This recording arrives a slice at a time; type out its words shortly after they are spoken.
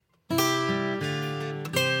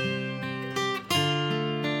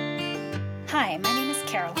Hi, my name is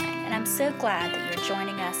Caroline, and I'm so glad that you're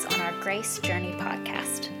joining us on our Grace Journey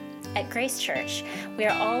podcast. At Grace Church, we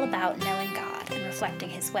are all about knowing God and reflecting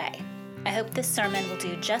His way. I hope this sermon will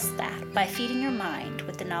do just that by feeding your mind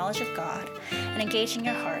with the knowledge of God and engaging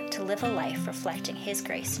your heart to live a life reflecting His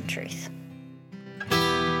grace and truth.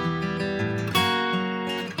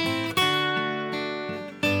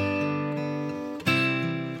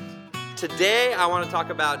 Today, I want to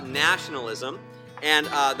talk about nationalism, and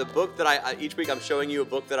the book that each week I'm showing you a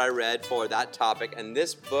book that I read for that topic, and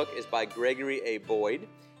this book is by Gregory A. Boyd,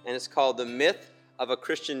 and it's called The Myth of a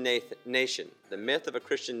Christian Nation. The Myth of a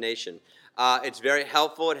Christian Nation. It's very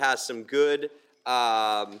helpful. It has some good, it's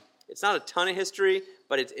not a ton of history,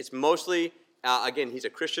 but it's mostly, again, he's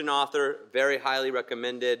a Christian author, very highly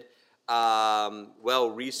recommended,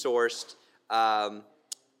 well-resourced.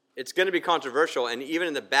 It's going to be controversial, and even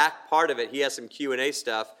in the back part of it, he has some Q&A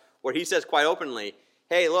stuff where he says quite openly,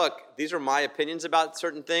 hey, look, these are my opinions about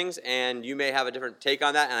certain things, and you may have a different take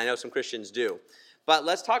on that, and I know some Christians do. But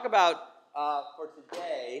let's talk about, for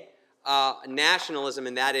today, nationalism,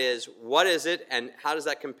 and that is, what is it, and how does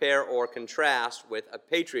that compare or contrast with a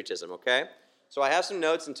patriotism, okay? So I have some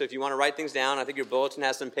notes, and so if you want to write things down, I think your bulletin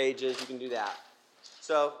has some pages, you can do that.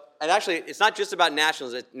 So, and actually, it's not just about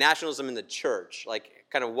nationalism, it's nationalism in the church, like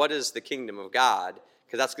kind of what is the kingdom of God,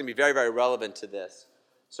 because that's going to be very, very relevant to this.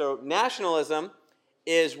 So nationalism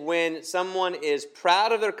is when someone is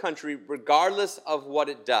proud of their country regardless of what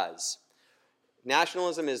it does.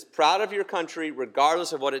 Nationalism is proud of your country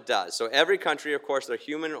regardless of what it does. So every country, of course, they're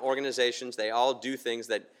human organizations. They all do things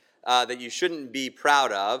that you shouldn't be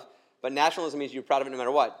proud of, but nationalism means you're proud of it no matter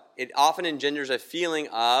what. It often engenders a feeling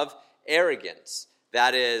of arrogance.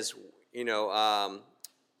 That is,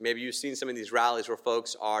 maybe you've seen some of these rallies where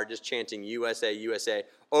folks are just chanting USA, USA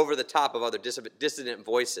over the top of other dissident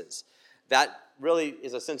voices. That really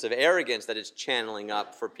is a sense of arrogance that is channeling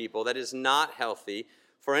up for people that is not healthy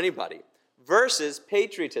for anybody. Versus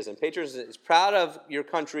patriotism. Patriotism is proud of your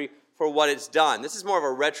country for what it's done. This is more of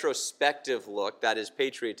a retrospective look, that is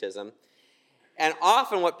patriotism. And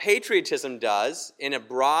often what patriotism does, in a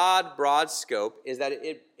broad scope, is that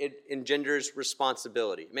it engenders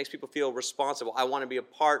responsibility. It makes people feel responsible. I want to be a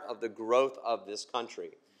part of the growth of this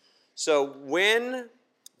country. So when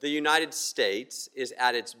the United States is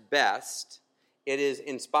at its best, it is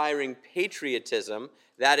inspiring patriotism.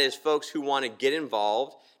 That is, folks who want to get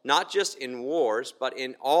involved, not just in wars, but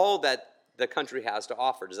in all that the country has to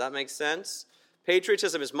offer. Does that make sense?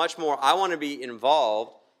 Patriotism is much more, I want to be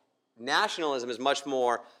involved. Nationalism is much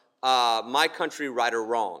more my country right or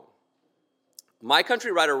wrong. My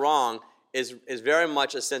country right or wrong is very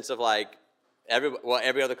much a sense of like,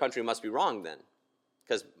 every other country must be wrong then,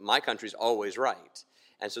 because my country's always right.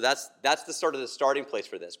 And so that's the sort of the starting place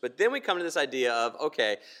for this. But then we come to this idea of,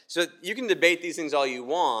 okay, so you can debate these things all you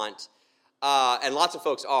want, and lots of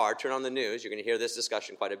folks are. Turn on the news, you're going to hear this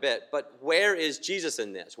discussion quite a bit. But where is Jesus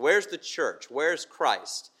in this? Where's the church? Where's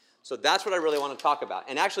Christ? So that's what I really want to talk about.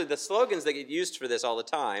 And actually, the slogans that get used for this all the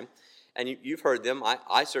time, and you've heard them,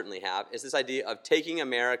 I certainly have, is this idea of taking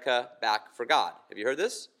America back for God. Have you heard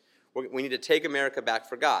this? We need to take America back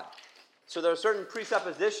for God. So there are certain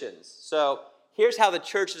presuppositions. So here's how the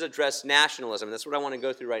church has addressed nationalism. That's what I want to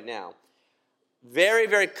go through right now. Very,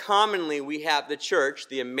 very commonly, we have the church,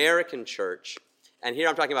 the American church, and here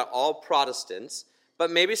I'm talking about all Protestants,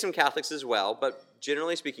 but maybe some Catholics as well, but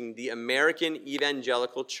generally speaking, the American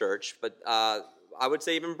evangelical church, but I would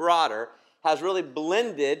say even broader, has really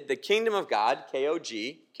blended the kingdom of God,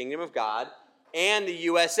 K-O-G, kingdom of God, and the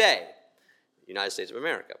USA, United States of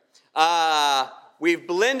America. We've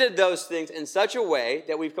blended those things in such a way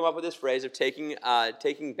that we've come up with this phrase of taking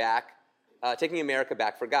America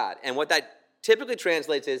back for God. And what that typically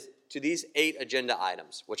translates is to these 8 agenda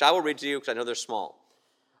items, which I will read to you because I know they're small.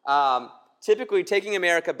 Typically, taking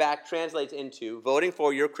America back translates into voting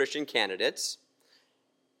for your Christian candidates,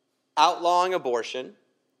 outlawing abortion,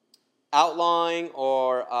 outlawing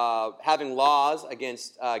or having laws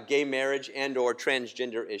against gay marriage and or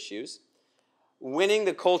transgender issues, winning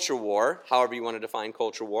the culture war, however you want to define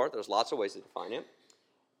culture war. There's lots of ways to define it.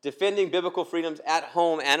 Defending biblical freedoms at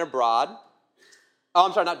home and abroad. Oh,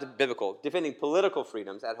 I'm sorry, not biblical. Defending political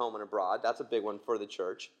freedoms at home and abroad. That's a big one for the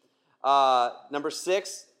church. Number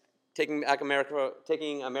 6, taking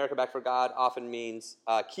America back for God often means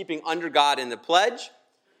keeping under God in the pledge.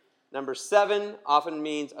 Number 7 often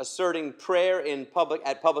means asserting prayer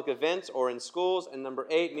at public events or in schools. And number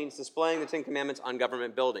 8 means displaying the 10 Commandments on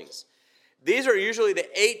government buildings. These are usually the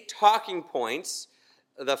 8 talking points,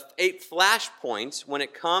 the 8 flash points when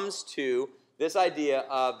it comes to this idea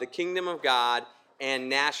of the kingdom of God and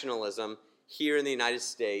nationalism here in the United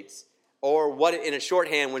States or what in a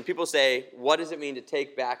shorthand, when people say, what does it mean to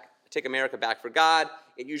take America back for God?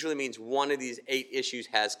 It usually means one of these 8 issues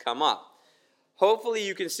has come up. Hopefully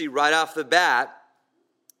you can see right off the bat,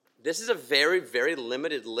 this is a very, very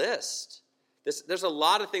limited list. There's a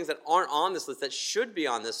lot of things that aren't on this list that should be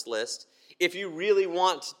on this list if you really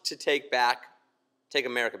want to take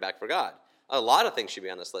America back for God. A lot of things should be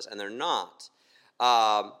on this list, and they're not.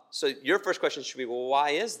 So your first question should be, well,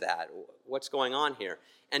 why is that? What's going on here?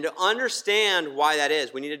 And to understand why that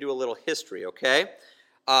is, we need to do a little history, okay?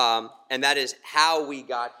 And that is how we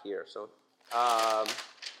got here.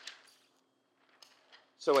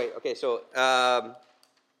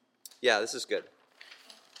 Yeah, this is good.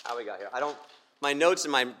 How we got here. My notes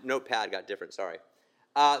in my notepad got different, sorry.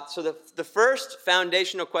 So the first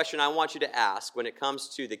foundational question I want you to ask when it comes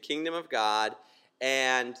to the kingdom of God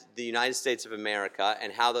and the United States of America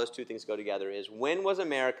and how those two things go together is, when was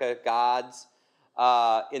America God's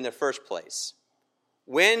in the first place?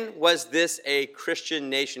 When was this a Christian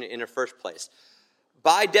nation in the first place?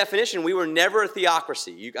 By definition, we were never a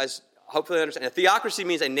theocracy. You guys hopefully understand. A theocracy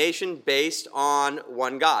means a nation based on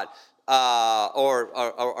one God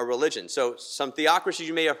or a religion. So some theocracies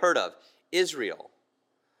you may have heard of. Israel.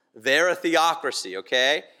 They're a theocracy,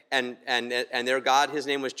 okay? And their God, his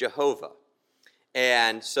name was Jehovah.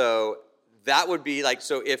 And so that would be like,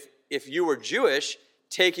 so if you were Jewish,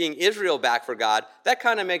 taking Israel back for God, that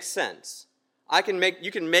kind of makes sense.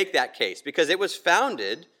 You can make that case because it was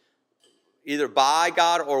founded either by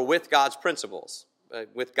God or with God's principles,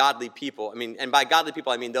 with godly people. And by godly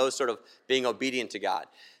people, I mean those sort of being obedient to God.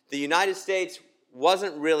 The United States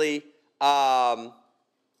wasn't really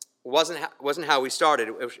wasn't how we started,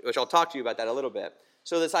 which I'll talk to you about that a little bit.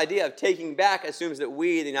 So this idea of taking back assumes that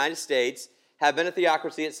we, the United States, have been a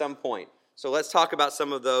theocracy at some point. So let's talk about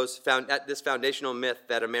some of those this foundational myth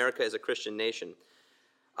that America is a Christian nation.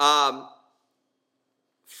 From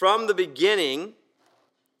the beginning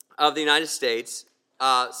of the United States,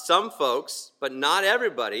 some folks, but not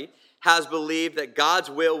everybody, has believed that God's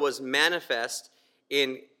will was manifest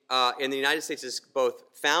in the United States' both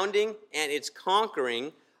founding and its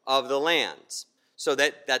conquering of the lands. So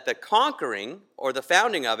that the conquering or the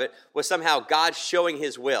founding of it was somehow God showing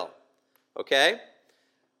his will. Okay?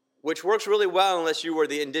 Which works really well unless you were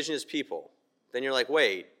the indigenous people. Then you're like,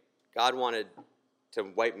 wait, God wanted to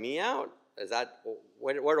wipe me out?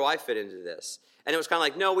 Where do I fit into this? And it was kind of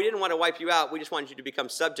like, no, we didn't want to wipe you out. We just wanted you to become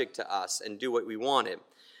subject to us and do what we wanted.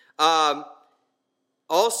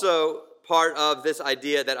 Also, part of this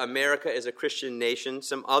idea that America is a Christian nation,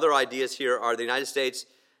 some other ideas here are the United States,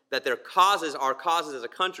 that our causes as a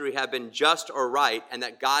country have been just or right, and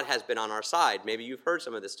that God has been on our side. Maybe you've heard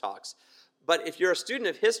some of this talks. But if you're a student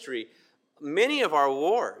of history, many of our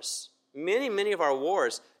wars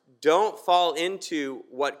don't fall into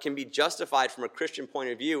what can be justified from a Christian point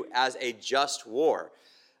of view as a just war.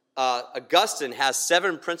 Augustine has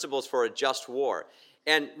 7 principles for a just war.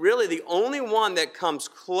 And really the only one that comes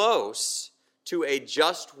close to a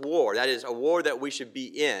just war, that is a war that we should be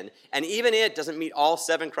in, and even it doesn't meet all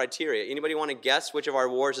 7 criteria. Anybody want to guess which of our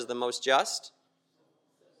wars is the most just?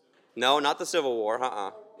 No, not the Civil War,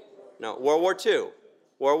 No, World War II.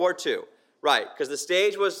 World War II. Right, because the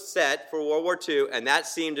stage was set for World War II, and that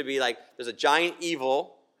seemed to be like there's a giant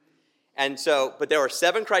evil. And so, but there were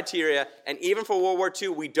 7 criteria, and even for World War II,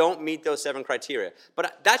 we don't meet those 7 criteria.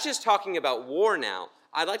 But that's just talking about war now.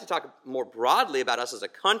 I'd like to talk more broadly about us as a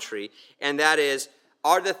country, and that is,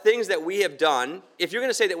 are the things that we have done, if you're going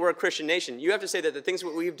to say that we're a Christian nation, you have to say that the things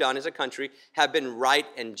that we've done as a country have been right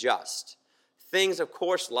and just. Things, of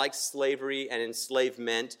course, like slavery and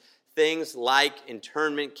enslavement, things like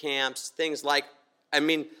internment camps, things like,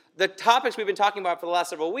 the topics we've been talking about for the last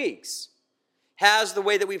several weeks. Has the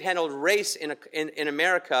way that we've handled race in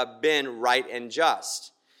America been right and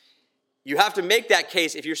just? You have to make that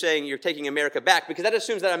case if you're saying you're taking America back, because that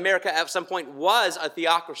assumes that America at some point was a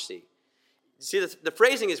theocracy. See, the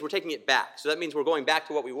phrasing is we're taking it back, so that means we're going back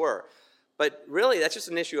to what we were. But really, that's just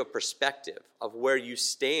an issue of perspective, of where you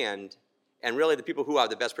stand, and really the people who have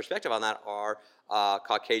the best perspective on that are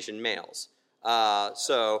Caucasian males.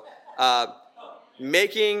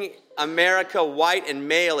 Making America white and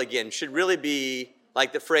male again should really be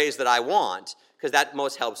like the phrase that I want, because that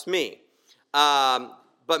most helps me.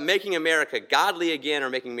 But making America godly again,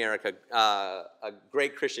 or making America a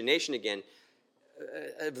great Christian nation again,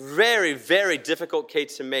 a very, very difficult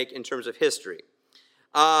case to make in terms of history.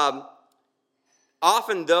 Often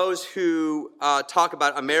those who talk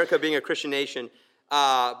about America being a Christian nation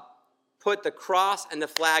put the cross and the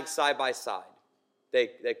flag side by side.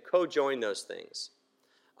 They co-join those things.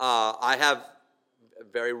 I have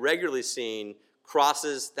very regularly seen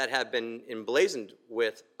crosses that have been emblazoned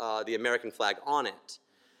with the American flag on it.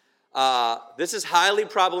 This is highly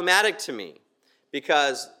problematic to me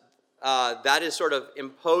because that is sort of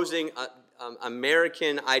imposing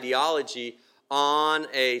American ideology on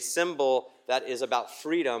a symbol that is about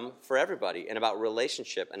freedom for everybody and about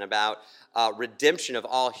relationship and about redemption of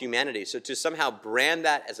all humanity. So to somehow brand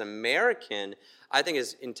that as American, I think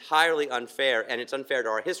is entirely unfair, and it's unfair to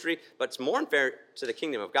our history, but it's more unfair to the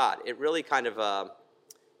kingdom of God. It really kind of,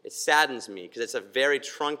 it saddens me because it's a very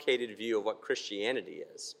truncated view of what Christianity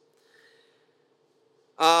is.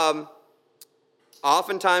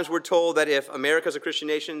 Oftentimes we're told that if America's a Christian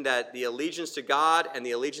nation, that the allegiance to God and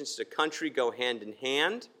the allegiance to country go hand in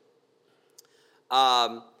hand.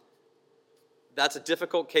 That's a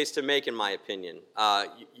difficult case to make, in my opinion.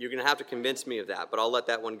 You're going to have to convince me of that, but I'll let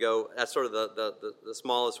that one go. That's sort of the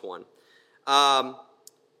smallest one.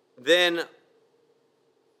 Then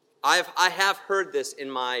I have heard this in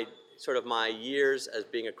my years as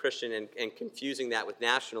being a Christian and confusing that with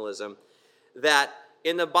nationalism, that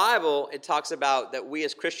in the Bible it talks about that we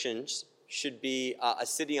as Christians should be a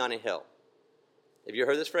city on a hill. Have you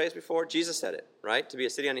heard this phrase before? Jesus said it, right? To be a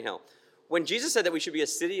city on a hill. When Jesus said that we should be a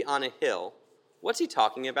city on a hill, what's he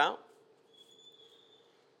talking about?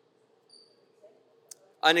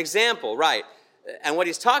 An example, right. And what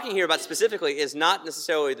he's talking here about specifically is not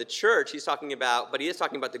necessarily the church he's talking about, but he is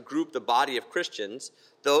talking about the group, the body of Christians,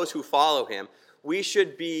 those who follow him. We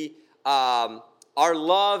should be, our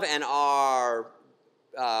love and our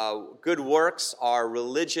good works, our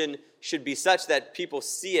religion should be such that people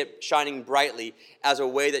see it shining brightly as a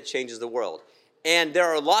way that changes the world. And there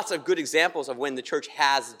are lots of good examples of when the church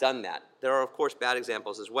has done that. There are, of course, bad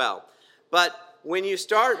examples as well. But when you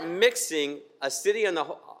start mixing a city on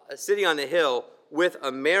the hill with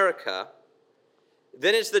America,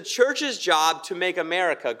 then it's the church's job to make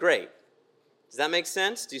America great. Does that make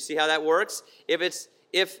sense? Do you see how that works?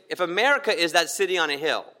 If America is that city on a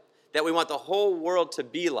hill that we want the whole world to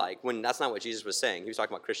be like, when that's not what Jesus was saying, he was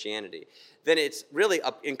talking about Christianity, then it's really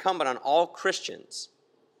incumbent on all Christians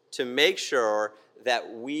to make sure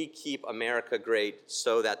that we keep America great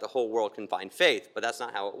so that the whole world can find faith. But that's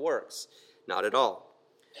not how it works. Not at all.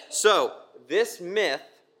 So this myth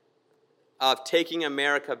of taking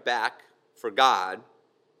America back for God,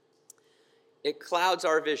 it clouds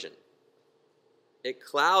our vision. It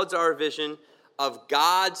clouds our vision of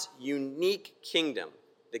God's unique kingdom.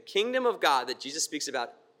 The kingdom of God that Jesus speaks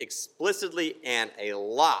about explicitly and a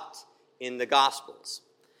lot in the Gospels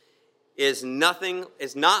is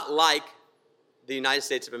not like the United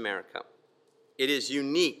States of America. It is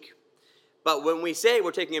unique. But when we say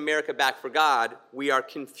we're taking America back for God, we are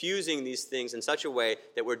confusing these things in such a way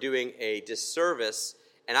that we're doing a disservice,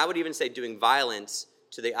 and I would even say doing violence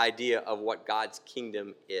to the idea of what God's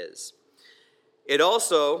kingdom is. It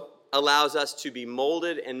also allows us to be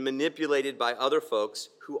molded and manipulated by other folks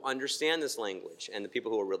who understand this language, and the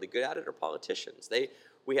people who are really good at it are politicians.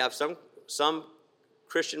 We have some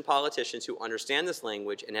Christian politicians who understand this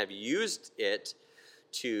language and have used it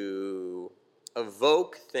to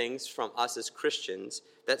evoke things from us as Christians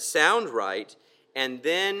that sound right, and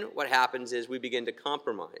then what happens is we begin to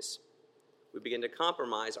compromise. We begin to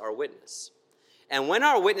compromise our witness. And when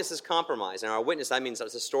our witness is compromised, and our witness, that means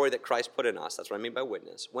that's a story that Christ put in us. That's what I mean by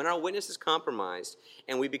witness. When our witness is compromised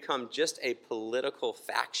and we become just a political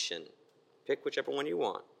faction, pick whichever one you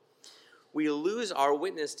want, we lose our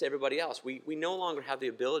witness to everybody else. We no longer have the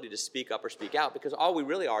ability to speak up or speak out because all we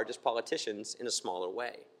really are just politicians in a smaller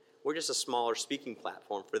way. We're just a smaller speaking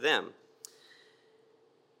platform for them.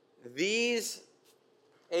 These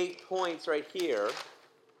 8 points right here,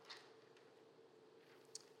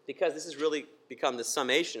 because this has really become the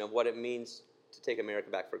summation of what it means to take America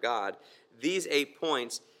back for God, these 8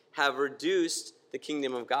 points have reduced the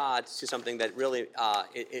kingdom of God to something that really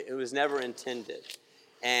it was never intended.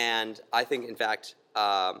 And I think, in fact,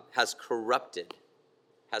 has corrupted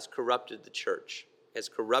the church, has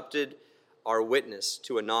corrupted our witness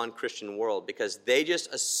to a non-Christian world, because they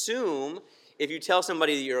just assume if you tell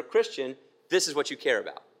somebody that you're a Christian, this is what you care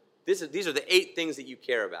about. These are the 8 things that you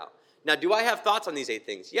care about. Now, do I have thoughts on these 8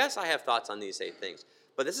 things? Yes, I have thoughts on these 8 things.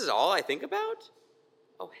 But this is all I think about?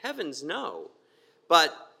 Oh, heavens no.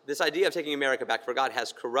 But this idea of taking America back for God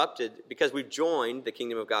has corrupted, because we've joined the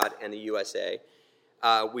kingdom of God and the USA.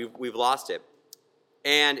 We've lost it.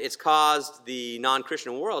 And it's caused the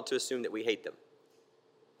non-Christian world to assume that we hate them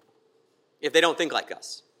if they don't think like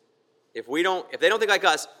us. If they don't think like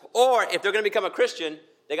us, or if they're going to become a Christian,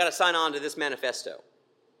 they got to sign on to this manifesto.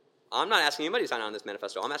 I'm not asking anybody to sign on this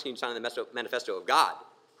manifesto. I'm asking you to sign on the manifesto of God,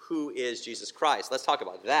 who is Jesus Christ. Let's talk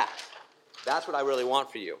about that. That's what I really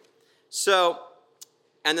want for you. So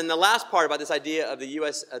And then the last part about this idea of the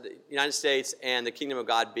United States and the kingdom of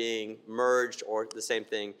God being merged or the same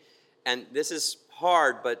thing. And this is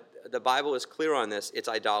hard, but the Bible is clear on this. It's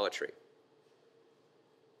idolatry.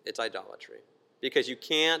 It's idolatry. Because you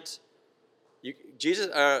can't,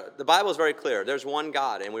 the Bible is very clear. There's one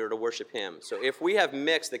God, and we are to worship him. So if we have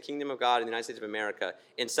mixed the kingdom of God and the United States of America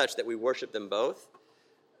in such that we worship them both,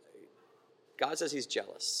 God says he's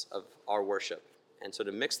jealous of our worship. And so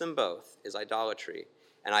to mix them both is idolatry.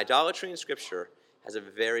 And idolatry in Scripture has a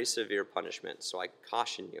very severe punishment. So I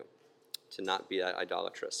caution you to not be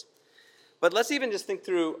idolatrous. But let's even just think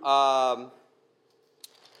through, did I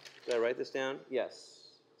write this down? Yes,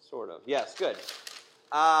 sort of. Yes, good.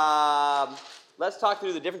 Let's talk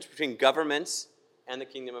through the difference between governments and the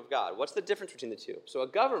kingdom of God. What's the difference between the two? So a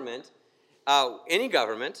government, any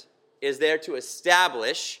government, is there to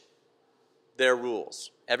establish their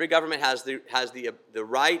rules. Every government has the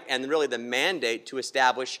right and really the mandate to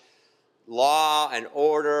establish law and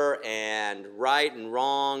order and right and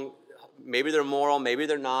wrong. Maybe they're moral, maybe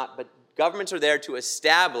they're not, but governments are there to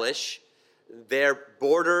establish their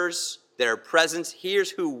borders, their presence.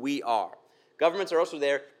 Here's who we are. Governments are also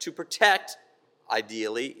there to protect,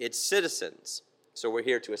 ideally, its citizens. So we're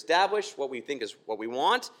here to establish what we think is what we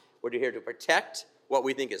want. We're here to protect what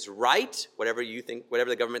we think is right, whatever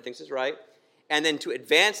the government thinks is right, and then to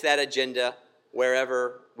advance that agenda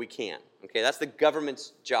wherever we can. Okay, that's the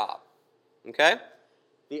government's job. Okay?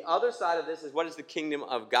 The other side of this is, what is the kingdom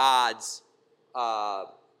of God's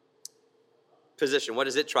position? What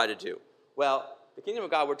does it try to do? Well, the kingdom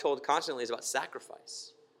of God, we're told constantly, is about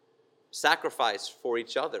sacrifice. Sacrifice for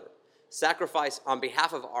each other. Sacrifice on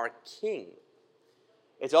behalf of our king.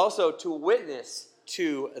 It's also to witness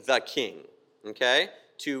to the king. Okay?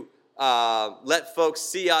 To let folks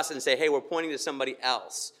see us and say, hey, we're pointing to somebody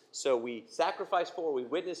else. So we sacrifice for, we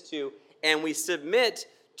witness to, and we submit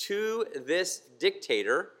to this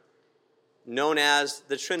dictator known as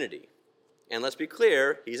the Trinity. And let's be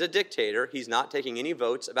clear, he's a dictator. He's not taking any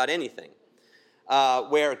votes about anything.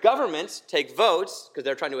 Where governments take votes because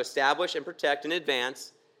they're trying to establish and protect and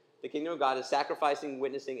advance, the kingdom of God is sacrificing,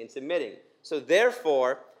 witnessing, and submitting. So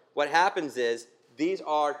therefore, what happens is these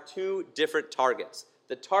are two different targets.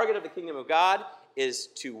 The target of the kingdom of God is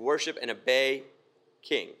to worship and obey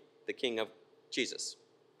King, the King of Jesus.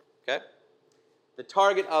 Okay? The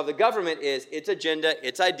target of the government is its agenda,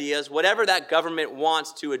 its ideas, whatever that government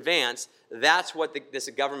wants to advance, that's what this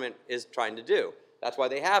government is trying to do. That's why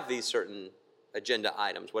they have these certain agenda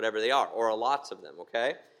items, whatever they are, or lots of them,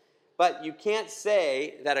 okay? But you can't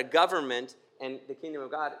say that a government and the kingdom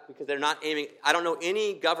of God, because they're not aiming, I don't know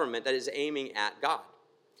any government that is aiming at God.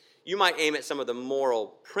 You might aim at some of the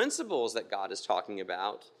moral principles that God is talking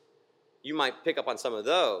about. You might pick up on some of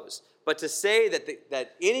those. But to say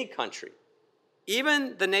that any country,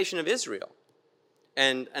 even the nation of Israel,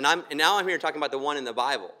 and now I'm here talking about the one in the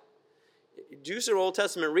Bible. Do some Old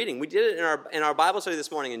Testament reading. We did it in our Bible study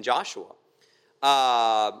this morning in Joshua.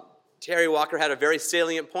 Terry Walker had a very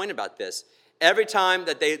salient point about this. Every time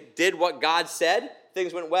that they did what God said,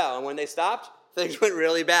 things went well. And when they stopped, things went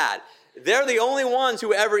really bad. They're the only ones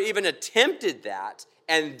who ever even attempted that,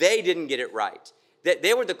 and they didn't get it right.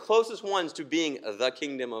 They were the closest ones to being the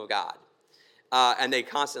kingdom of God. And they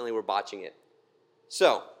constantly were botching it.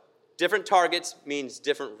 So, different targets means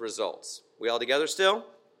different results. We all together still?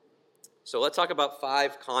 So let's talk about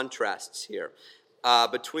 5 contrasts here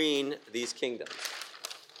between these kingdoms.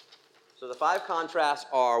 So the 5 contrasts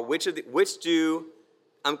are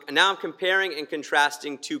I'm comparing and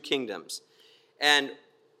contrasting 2 kingdoms. And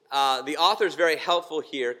the author is very helpful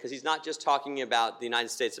here because he's not just talking about the United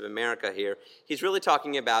States of America here. He's really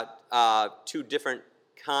talking about 2 different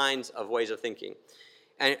kinds of ways of thinking.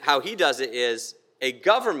 And how he does it is, a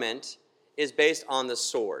government is based on the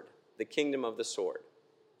sword, the kingdom of the sword.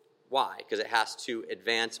 Why? Because it has to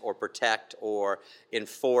advance or protect or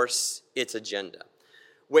enforce its agenda.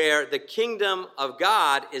 Where the kingdom of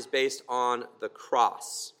God is based on the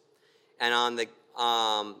cross. And on the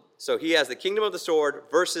so he has the kingdom of the sword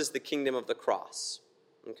versus the kingdom of the cross.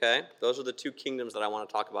 Okay? Those are the 2 kingdoms that I want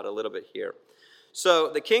to talk about a little bit here.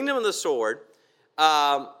 So the kingdom of the sword,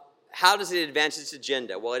 how does it advance its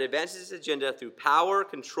agenda? Well, it advances its agenda through power,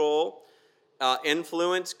 control,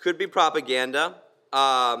 influence, could be propaganda.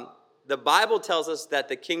 The Bible tells us that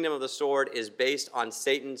the kingdom of the sword is based on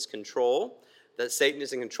Satan's control, that Satan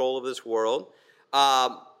is in control of this world.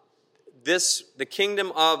 The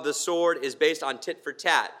kingdom of the sword is based on tit for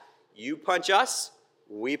tat. You punch us,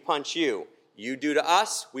 we punch you. You do to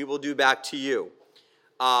us, we will do back to you.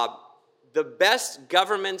 The best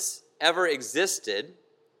governments ever existed,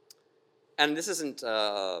 and this isn't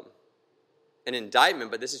an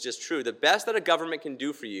indictment, but this is just true. The best that a government can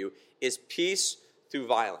do for you is peace through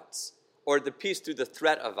violence, or the peace through the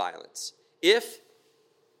threat of violence. If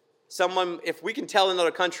we can tell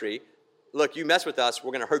another country, look, you mess with us,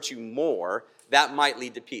 we're going to hurt you more, that might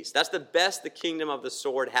lead to peace. That's the best the kingdom of the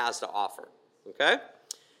sword has to offer. Okay?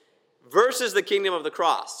 Versus the kingdom of the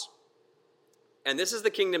cross. And this is the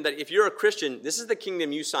kingdom that, if you're a Christian, this is the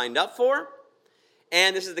kingdom you signed up for,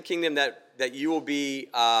 and this is the kingdom that you will be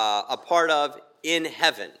a part of in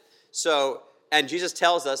heaven. So, and Jesus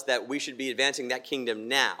tells us that we should be advancing that kingdom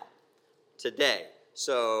now, today.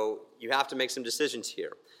 So you have to make some decisions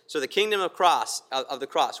here. So the kingdom of the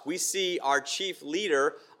cross, we see our chief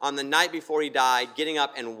leader on the night before he died getting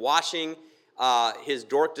up and washing his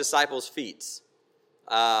dork disciples' feet.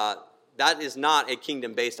 That is not a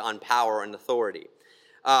kingdom based on power and authority.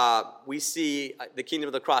 We see the kingdom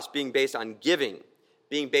of the cross being based on giving,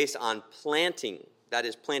 being based on planting. That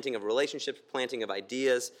is planting of relationships, planting of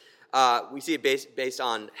ideas. We see it based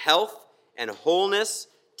on health and wholeness,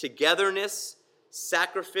 togetherness,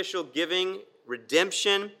 sacrificial giving,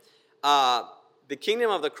 redemption. The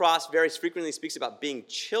kingdom of the cross very frequently speaks about being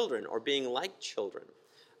children or being like children.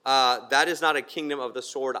 That is not a kingdom of the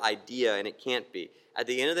sword idea, and it can't be. At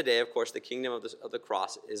the end of the day, of course, the kingdom of the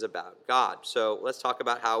cross is about God. So let's talk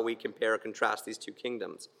about how we compare or contrast these two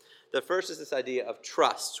kingdoms. The first is this idea of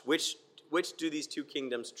trust. Which do these two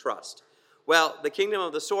kingdoms trust? Well, the kingdom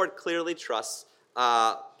of the sword clearly trusts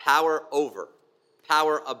power over,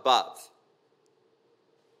 power above.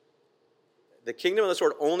 The kingdom of the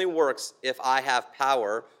sword only works if I have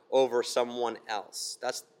power over someone else.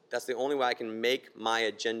 That's the only way I can make my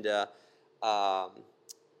agenda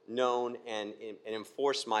known and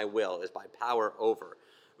enforce my will, is by power over.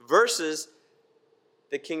 Versus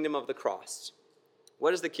the kingdom of the cross.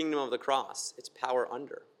 What is the kingdom of the cross? It's power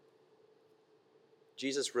under.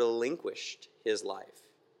 Jesus relinquished his life.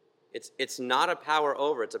 It's not a power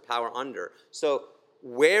over, it's a power under. So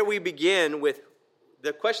where we begin with,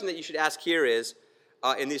 the question that you should ask here is,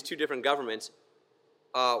 in these two different governments,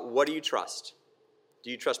 what do you trust? Do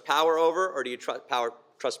you trust power over, or do you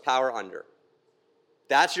trust power under?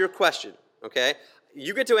 That's your question, okay?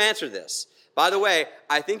 You get to answer this. By the way,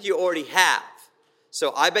 I think you already have.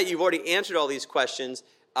 So I bet you've already answered all these questions,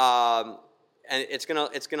 and it's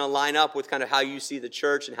gonna line up with kind of how you see the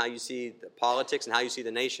church and how you see the politics and how you see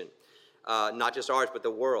the nation, not just ours, but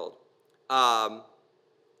the world.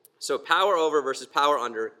 So power over versus power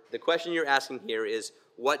under. The question you're asking here is,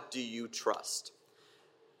 what do you trust?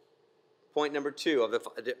 Point number 2 of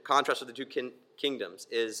the contrast of the two kingdoms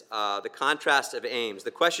is the contrast of aims.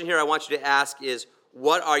 The question here I want you to ask is,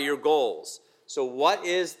 what are your goals? So what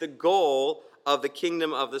is the goal of the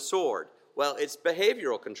kingdom of the sword? Well, it's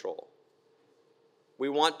behavioral control. We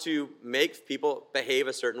want to make people behave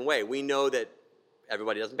a certain way. We know that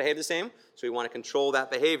everybody doesn't behave the same, so we want to control that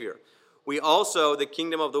behavior. We also, the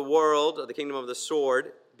kingdom of the world, or the kingdom of the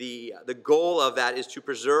sword, the goal of that is to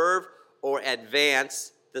preserve or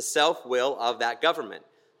advance the self-will of that government.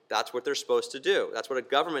 That's what they're supposed to do. That's what a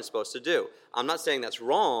government's supposed to do. I'm not saying that's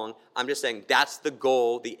wrong. I'm just saying that's the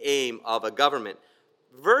goal, the aim of a government.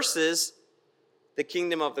 Versus the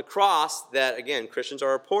kingdom of the cross that, again, Christians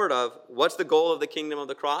are a part of. What's the goal of the kingdom of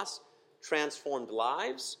the cross? Transformed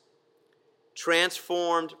lives.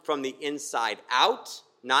 Transformed from the inside out,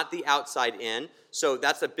 not the outside in. So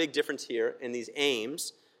that's a big difference here in these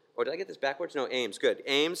aims. Or did I get this backwards? No, aims. Good.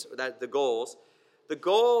 Aims, the goals. The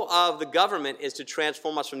goal of the government is to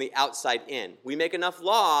transform us from the outside in. We make enough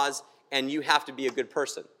laws, and you have to be a good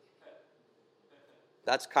person.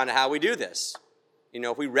 That's kind of how we do this. You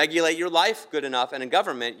know, if we regulate your life good enough in a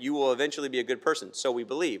government, you will eventually be a good person. So we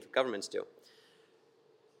believe. Governments do.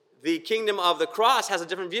 The kingdom of the cross has a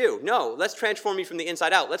different view. No, let's transform you from the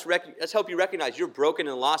inside out. Let's help you recognize you're broken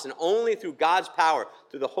and lost, and only through God's power,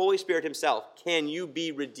 through the Holy Spirit himself, can you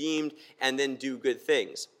be redeemed and then do good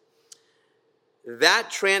things. That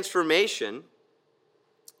transformation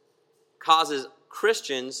causes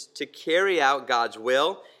Christians to carry out God's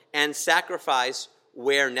will and sacrifice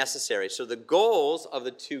where necessary. So the goals of the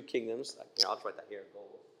two kingdoms, here, I'll write that here, goals.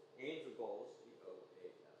 Aims or goals.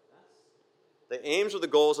 The aims or the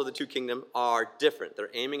goals of the two kingdoms are different. They're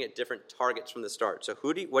aiming at different targets from the start. So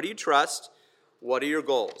what do you trust? What are your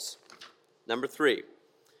goals? Number 3,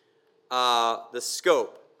 the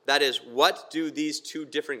scope. That is, what do these two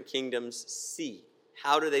different kingdoms see?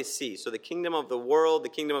 How do they see? So the kingdom of the world, the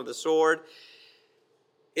kingdom of the sword,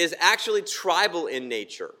 is actually tribal in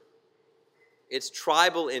nature. It's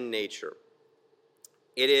tribal in nature.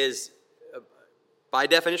 It is, by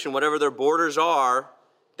definition, whatever their borders are,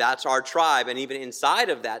 that's our tribe. And even inside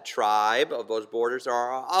of that tribe, of those borders, there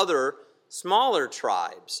are other smaller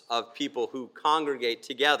tribes of people who congregate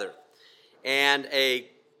together. And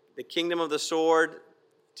the kingdom of the sword,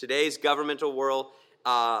 today's governmental world,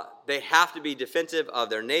 they have to be defensive of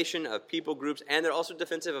their nation, of people groups, and they're also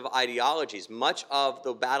defensive of ideologies. Much of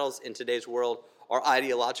the battles in today's world are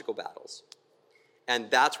ideological battles. And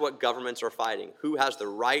that's what governments are fighting. Who has the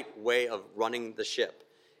right way of running the ship?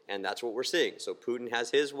 And that's what we're seeing. So Putin has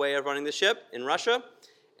his way of running the ship in Russia,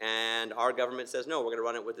 and our government says, no, we're going to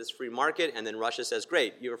run it with this free market. And then Russia says,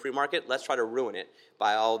 great, you have a free market, let's try to ruin it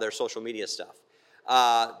by all their social media stuff.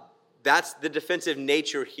 That's the defensive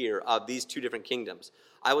nature here of these two different kingdoms.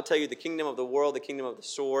 I will tell you, the kingdom of the world, the kingdom of the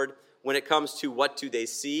sword, when it comes to what do they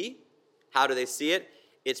see, how do they see it,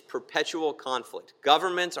 it's perpetual conflict.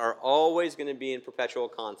 Governments are always going to be in perpetual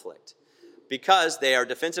conflict because they are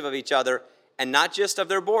defensive of each other, and not just of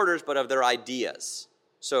their borders, but of their ideas.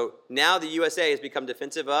 So now the USA has become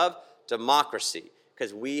defensive of democracy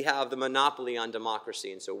because we have the monopoly on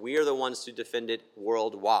democracy, and so we are the ones to defend it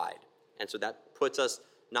worldwide. And so that puts us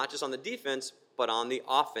not just on the defense, but on the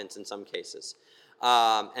offense in some cases.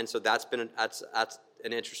 And so that's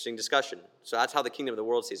an interesting discussion. So that's how the kingdom of the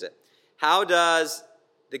world sees it. How does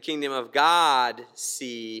the kingdom of God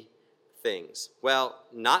see things? Well,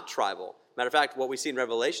 not tribal. Matter of fact, what we see in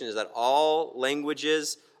Revelation is that all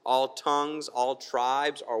languages, all tongues, all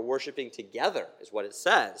tribes are worshiping together, is what it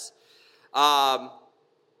says. The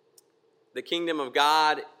kingdom of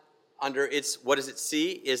God, under its, what does it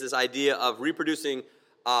see, is this idea of reproducing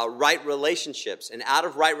right relationships. And out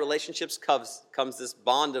of right relationships comes this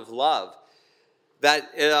bond of love that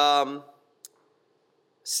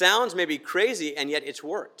sounds maybe crazy, and yet it's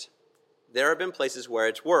worked. There have been places where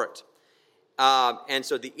it's worked. And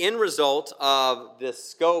so the end result of the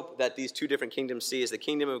scope that these two different kingdoms see is the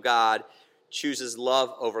kingdom of God chooses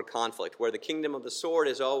love over conflict. Where the kingdom of the sword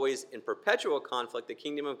is always in perpetual conflict, the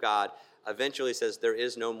kingdom of God eventually says there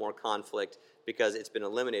is no more conflict because it's been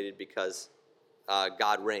eliminated because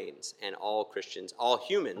God reigns. And all Christians, all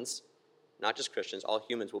humans, not just Christians, all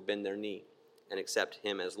humans will bend their knee and accept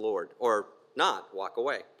him as Lord. Or not, walk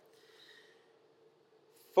away.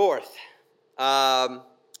 Fourth, I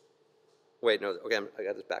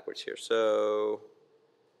got this backwards here. So,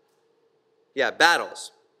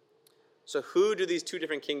 battles. So who do these two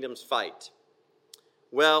different kingdoms fight?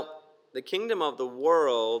 Well, the kingdom of the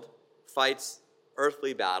world fights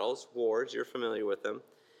earthly battles, wars, you're familiar with them.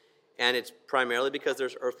 And it's primarily because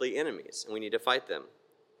there's earthly enemies, and we need to fight them.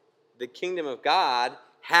 The kingdom of God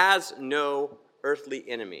has no earthly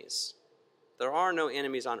enemies. There are no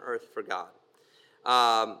enemies on earth for God.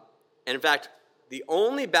 And in fact, the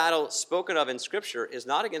only battle spoken of in Scripture is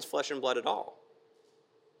not against flesh and blood at all.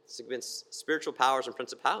 It's against spiritual powers and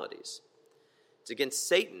principalities. It's against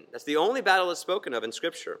Satan. That's the only battle that's spoken of in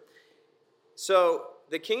Scripture. So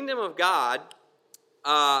the kingdom of God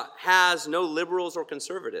has no liberals or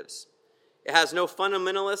conservatives. It has no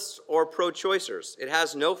fundamentalists or pro-choicers. It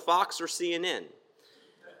has no Fox or CNN.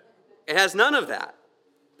 It has none of that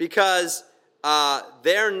because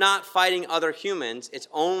they're not fighting other humans. It's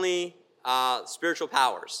only spiritual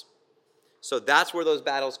powers. So that's where those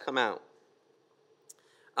battles come out.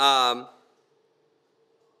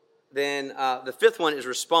 Then the fifth one is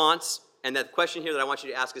response. And that question here that I want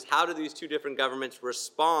you to ask is, how do these two different governments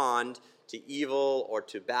respond to evil or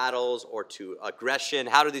to battles or to aggression?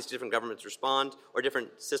 How do these different governments respond or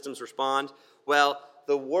different systems respond? Well,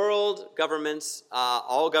 the world governments,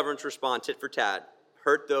 all governments respond tit for tat.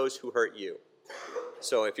 Hurt those who hurt you.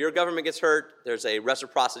 So if your government gets hurt, there's a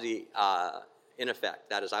reciprocity in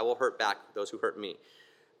effect. That is, I will hurt back those who hurt me.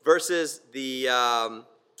 Versus the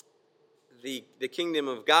kingdom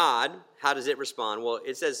of God, how does it respond? Well,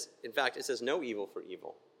 it says no evil for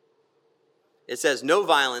evil. It says no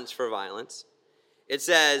violence for violence. It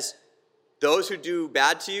says those who do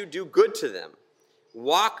bad to you, do good to them.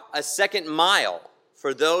 Walk a second mile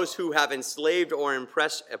for those who have enslaved or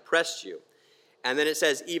oppressed you. And then it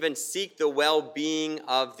says, even seek the well-being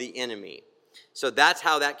of the enemy. So that's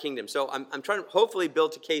how that kingdom. So I'm trying to hopefully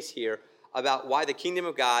build a case here about why the kingdom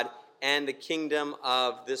of God and the kingdom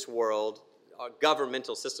of this world,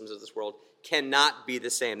 governmental systems of this world, cannot be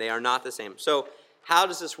the same. They are not the same. So how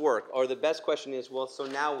does this work? Or the best question is, well, so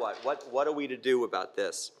now what? What are we to do about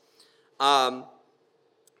this?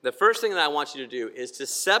 The first thing that I want you to do is to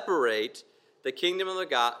separate the kingdom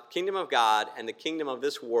of God and the kingdom of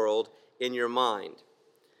this world in your mind.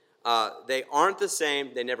 They aren't the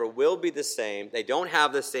same. They never will be the same. They don't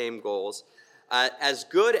have the same goals. As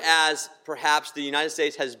good as perhaps the United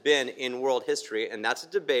States has been in world history, and that's a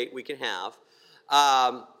debate we can have,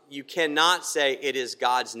 you cannot say it is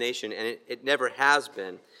God's nation, and it never has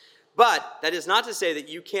been. But that is not to say that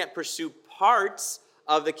you can't pursue parts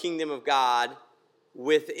of the kingdom of God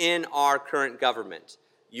within our current government.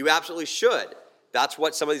 You absolutely should. That's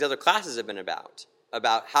what some of these other classes have been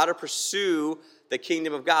about how to pursue the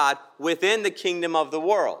kingdom of God within the kingdom of the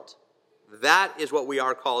world. That is what we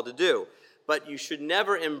are called to do. But you should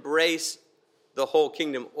never embrace the whole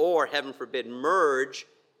kingdom or, heaven forbid, merge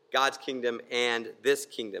God's kingdom and this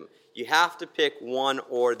kingdom. You have to pick one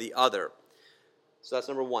or the other. So that's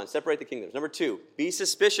number one, separate the kingdoms. Number two, be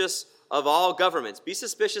suspicious of all governments. Be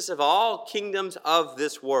suspicious of all kingdoms of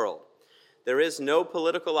this world. There is no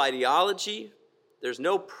political ideology. There's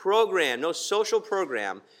no program, no social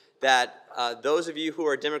program that those of you who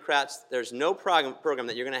are Democrats, there's no program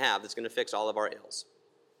that you're going to have that's going to fix all of our ills.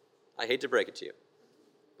 I hate to break it to you,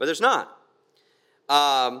 but there's not.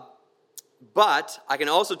 But I can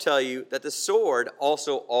also tell you that the sword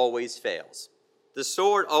also always fails. The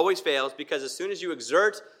sword always fails because as soon as you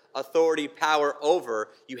exert authority, power over,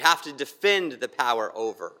 you have to defend the power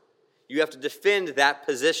over. You have to defend that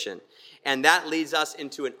position. And that leads us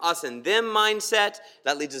into an us and them mindset.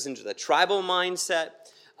 That leads us into the tribal mindset.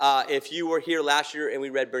 If you were here last year and we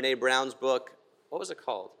read Brene Brown's book, what was it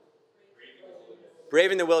called?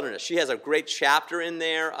 Braving the Wilderness. She has a great chapter in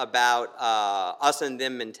there about us and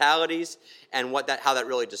them mentalities and how that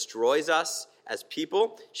really destroys us as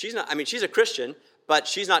people. She's a Christian, but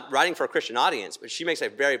she's not writing for a Christian audience, but she makes a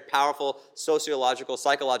very powerful sociological,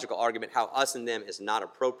 psychological argument how us and them is not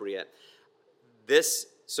appropriate.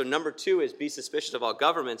 So number two is be suspicious of all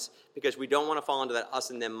governments because we don't want to fall into that us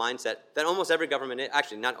and them mindset that almost every government,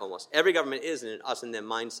 every government is in an us and them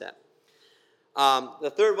mindset.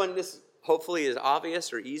 The third one, this hopefully is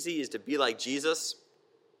obvious or easy, is to be like Jesus.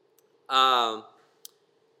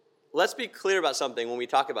 Let's be clear about something when we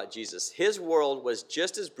talk about Jesus. His world was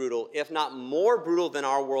just as brutal, if not more brutal than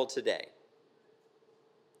our world today.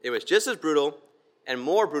 It was just as brutal and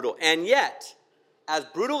more brutal. And yet, as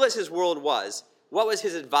brutal as his world was, what was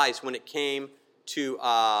his advice when it came to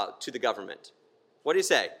the government? What did he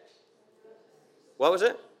say? What was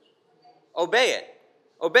it? Obey it.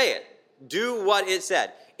 Obey it. Do what it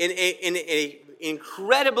said. In an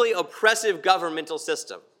incredibly oppressive governmental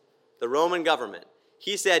system, the Roman government,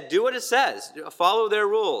 he said, do what it says. Follow their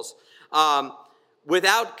rules.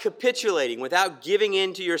 Without capitulating, without giving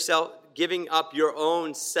in to yourself, giving up your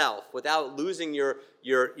own self, without losing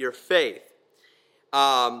your faith.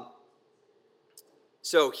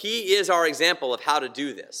 So he is our example of how to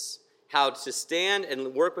do this, how to stand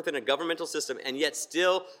and work within a governmental system and yet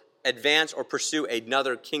still advance or pursue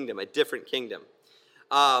another kingdom, a different kingdom.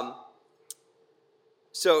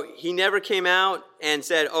 So he never came out and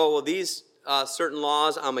said, these certain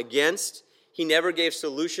laws I'm against. He never gave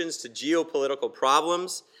solutions to geopolitical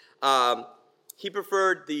problems. He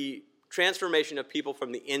preferred the transformation of people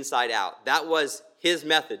from the inside out. That was his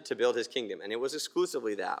method to build his kingdom, and it was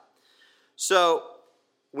exclusively that. So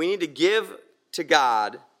we need to give to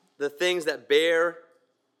God the things that bear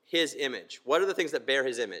his image. What are the things that bear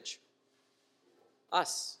his image?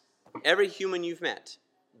 Us. Every human you've met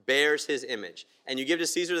bears his image. And you give to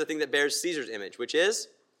Caesar the thing that bears Caesar's image, which is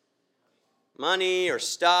money or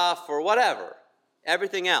stuff or whatever.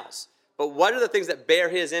 Everything else. But what are the things that bear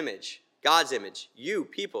his image? God's image. You,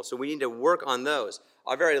 people. So we need to work on those.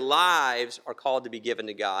 Our very lives are called to be given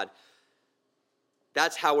to God.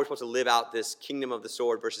 That's how we're supposed to live out this kingdom of the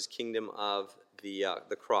sword versus kingdom of the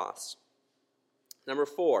cross. Number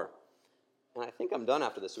 4. And I think I'm done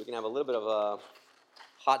after this, so we can have a little bit of a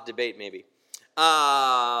hot debate maybe.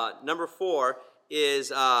 Number 4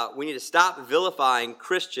 is we need to stop vilifying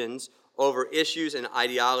Christians over issues and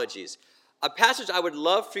ideologies. A passage I would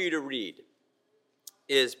love for you to read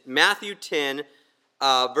is Matthew 10,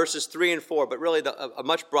 verses 3 and 4, but really a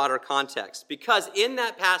much broader context. Because in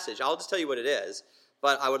that passage, I'll just tell you what it is,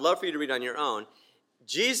 but I would love for you to read on your own.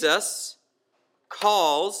 Jesus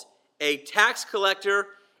calls a tax collector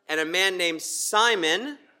and a man named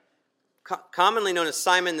Simon, commonly known as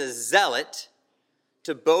Simon the Zealot,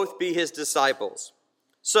 to both be his disciples.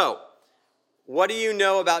 So, what do you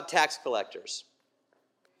know about tax collectors?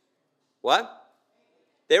 What?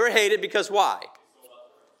 They were hated because why?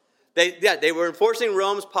 They were enforcing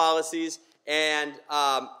Rome's policies, and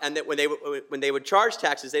that when they would charge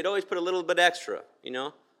taxes, they'd always put a little bit extra,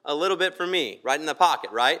 a little bit for me, right in the pocket,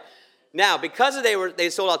 right? Now, because they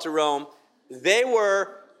sold out to Rome, they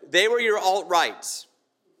were your alt-rights,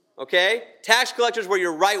 okay? Tax collectors were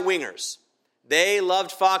your right-wingers. They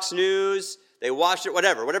loved Fox News. They watched it,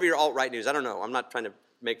 whatever your alt-right news. I don't know. I'm not trying to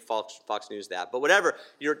make Fox News that. But whatever.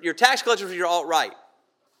 Your tax collectors were your alt-right.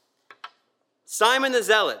 Simon the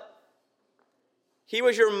Zealot. He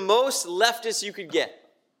was your most leftist you could get.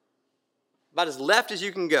 about as left as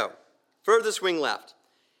you can go, furthest wing left.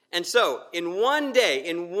 And so, in one day,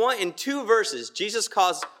 in 2 verses, Jesus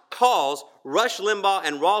calls Rush Limbaugh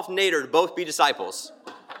and Rolf Nader to both be disciples.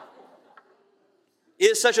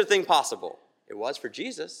 Is such a thing possible? It was for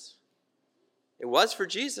Jesus. It was for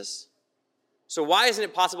Jesus. So why isn't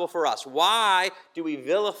it possible for us? Why do we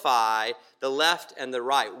vilify the left and the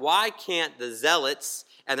right? Why can't the zealots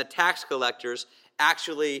and the tax collectors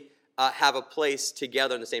actually have a place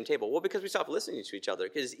together on the same table? Well, because we stopped listening to each other.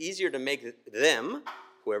 Because it's easier to make them,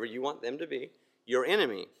 whoever you want them to be, your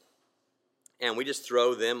enemy. And we just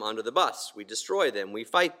throw them under the bus. We destroy them. We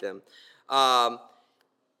fight them.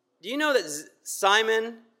 Do you know that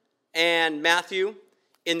Simon and Matthew,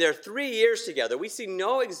 in their 3 years together, we see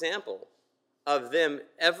no example of them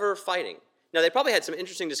ever fighting? Now, they probably had some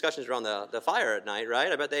interesting discussions around the fire at night,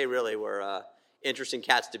 right? I bet they really were interesting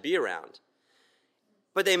cats to be around.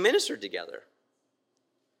 But they ministered together,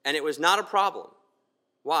 and it was not a problem.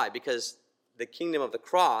 Why? Because the kingdom of the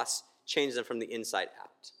cross changed them from the inside out.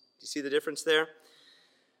 Do you see the difference there?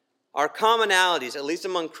 Our commonalities, at least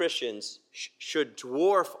among Christians, should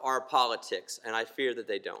dwarf our politics, and I fear that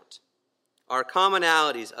they don't. Our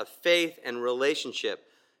commonalities of faith and relationship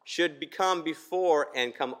should become before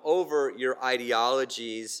and come over your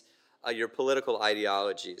ideologies, your political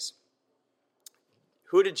ideologies.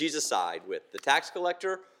 Who did Jesus side with, the tax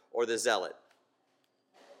collector or the zealot?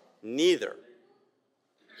 Neither.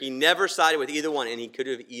 He never sided with either one, and he could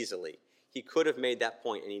have easily. He could have made that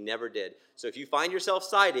point, and he never did. So if you find yourself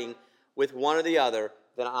siding with one or the other,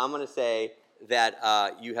 then I'm going to say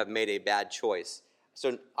that you have made a bad choice.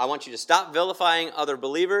 So I want you to stop vilifying other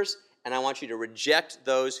believers, and I want you to reject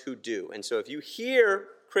those who do. And so if you hear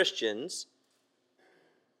Christians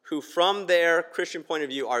who, from their Christian point of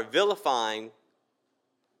view, are vilifying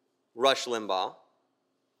Rush Limbaugh,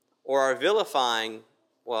 or are vilifying,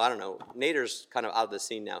 well, I don't know, Nader's kind of out of the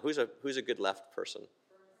scene now. Who's a good left person?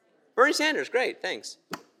 Bernie Sanders, great, thanks.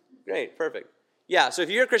 Great, perfect. Yeah, so if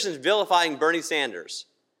you hear Christians vilifying Bernie Sanders,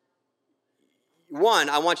 one,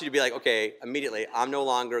 I want you to be like, okay, immediately, I'm no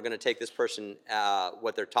longer going to take this person,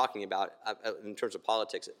 what they're talking about in terms of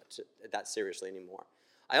politics, that seriously anymore.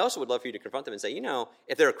 I also would love for you to confront them and say,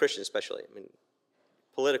 if they're a Christian especially, I mean,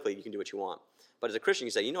 politically, you can do what you want. But as a Christian,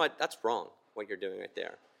 you say, you know what, that's wrong, what you're doing right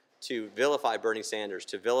there. To vilify Bernie Sanders,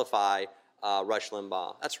 to vilify Rush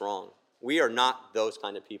Limbaugh, that's wrong. We are not those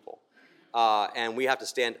kind of people. And we have to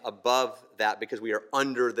stand above that because we are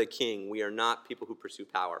under the king. We are not people who pursue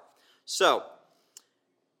power. So,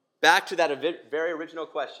 back to that very original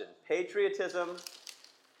question. Patriotism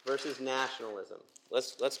versus nationalism.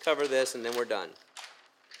 Let's cover this and then we're done.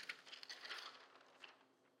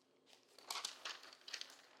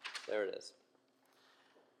 There it is.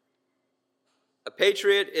 A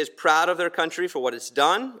patriot is proud of their country for what it's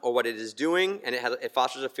done or what it is doing, and it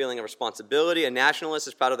fosters a feeling of responsibility. A nationalist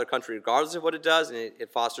is proud of their country regardless of what it does, and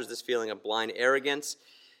it fosters this feeling of blind arrogance.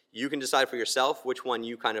 You can decide for yourself which one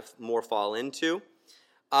you kind of more fall into.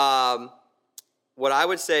 What I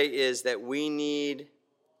would say is that we need,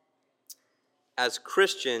 as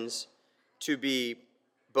Christians, to be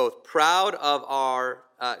both proud of our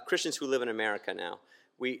Christians who live in America now.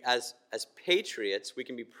 We, as patriots, we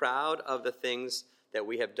can be proud of the things that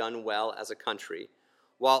we have done well as a country,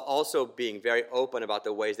 while also being very open about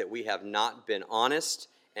the ways that we have not been honest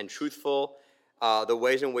and truthful, the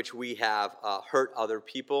ways in which we have hurt other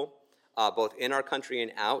people, both in our country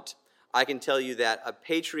and out. I can tell you that a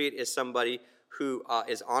patriot is somebody who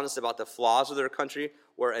is honest about the flaws of their country,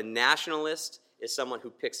 where a nationalist is someone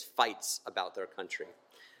who picks fights about their country.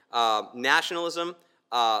 Nationalism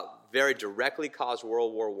very directly caused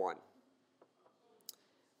World War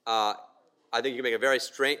I. I think you can make a very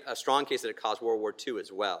strong case that it caused World War II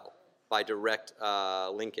as well, by direct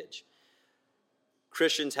linkage.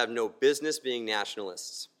 Christians have no business being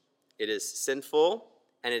nationalists. It is sinful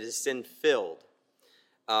and it is sin-filled.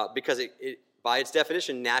 Because by its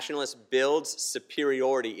definition, nationalist builds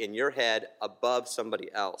superiority in your head above somebody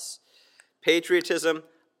else. Patriotism,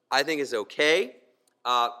 I think, is okay,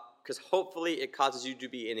 because hopefully it causes you to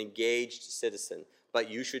be an engaged citizen, but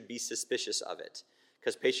you should be suspicious of it.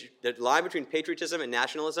 Because the line between patriotism and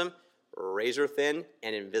nationalism, razor thin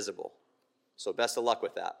and invisible. So best of luck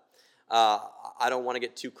with that. I don't want to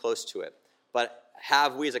get too close to it. But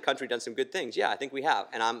have we as a country done some good things? Yeah, I think we have.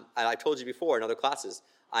 And I told you before in other classes,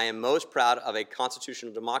 I am most proud of a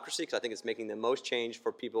constitutional democracy because I think it's making the most change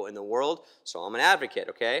for people in the world. So I'm an advocate,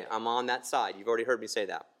 okay? I'm on that side. You've already heard me say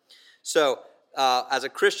that. So as a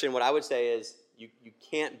Christian, what I would say is you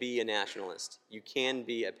can't be a nationalist. You can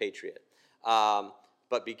be a patriot.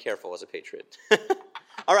 But be careful as a patriot.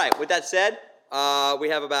 All right, with that said, we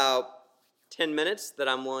have about 10 minutes that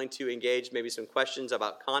I'm willing to engage maybe some questions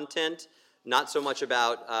about content, not so much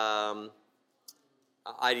about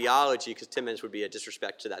ideology, because 10 minutes would be a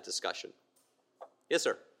disrespect to that discussion. Yes,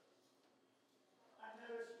 sir? I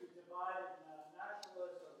noticed you divided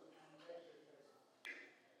nationalism and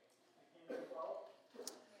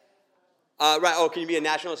patriotism. Right. Oh, can you be a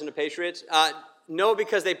nationalist and a patriot? No,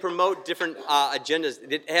 because they promote different agendas.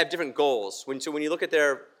 They have different goals. When you look at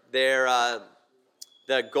their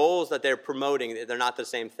the goals that they're promoting, they're not the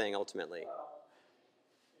same thing ultimately. Well,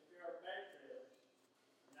 if you're a patriot,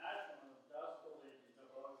 nationalism does believe in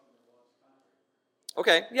devotion to one's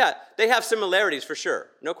country. Okay. Yeah, they have similarities for sure.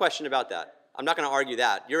 No question about that. I'm not going to argue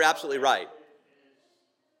that. You're absolutely right.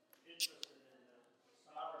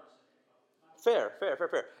 Fair.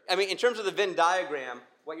 I mean, in terms of the Venn diagram,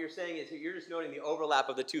 what you're saying is you're just noting the overlap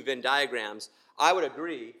of the two Venn diagrams. I would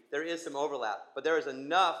agree there is some overlap, but there is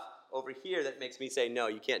enough over here that makes me say, no,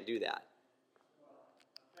 you can't do that. Well,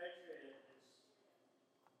 a patriot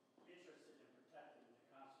is interested in protecting the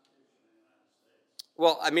Constitution of the United States.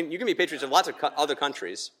 Well, I mean, you can be patriots of lots of other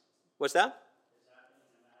countries. What's that? Is that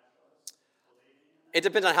being a nationalist? Believing in that? It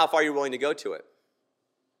depends on how far you're willing to go to it.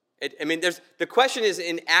 The question is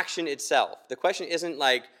in action itself. The question isn't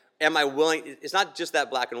like, am I willing? It's not just that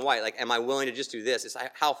black and white. Like, am I willing to just do this? It's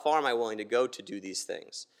like, how far am I willing to go to do these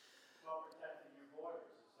things? Well, protecting your borders,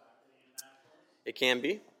 is that being a nationalist? It can be.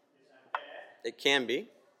 Is that bad? It can be.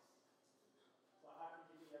 Well, how can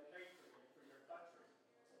you be a patriot for your country?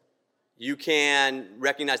 You can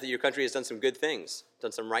recognize that your country has done some good things,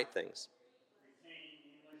 done some right things. Retaining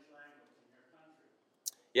the English language in your country.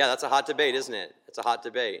 Yeah, that's a hot debate, isn't it? It's a hot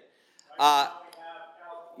debate. Right now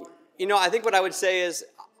we have California. I think what I would say is,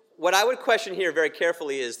 what I would question here very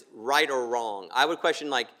carefully is right or wrong. I would question,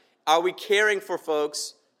 like, are we caring for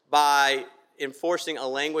folks by enforcing a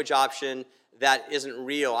language option that isn't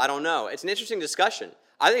real? I don't know. It's an interesting discussion.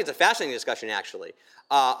 I think it's a fascinating discussion, actually.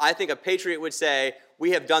 I think a patriot would say,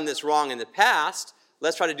 we have done this wrong in the past.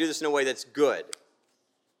 Let's try to do this in a way that's good,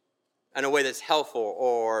 in a way that's helpful,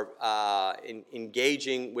 or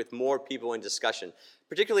engaging with more people in discussion,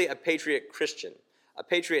 particularly a patriot Christian. A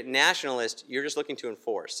patriot nationalist, you're just looking to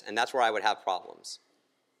enforce, and that's where I would have problems.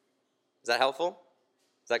 Is that helpful?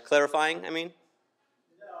 Is that clarifying, I mean?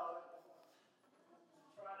 No, I'm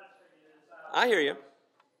trying to figure this out. I hear you.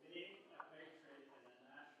 Being a patriot and a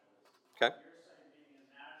nationalist. Okay. You're saying being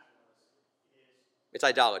a nationalist is, It's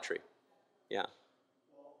idolatry. Yeah.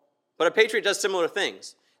 well, But a patriot does similar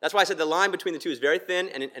things. That's why I said the line between the two is very thin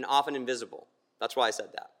and often invisible. That's why I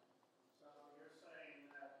said that. so you're saying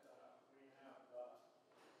that we have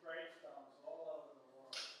gravestones all over the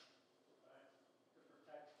world, right, to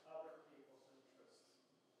protect other people's interests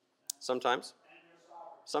Sometimes. and your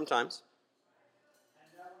sovereignty. Sometimes. And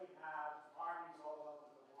then we have armies all over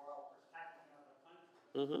the world protecting other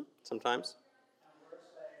countries. Sometimes. And we're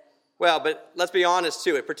saying, Well, but let's be honest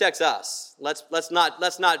too. It protects us. Let's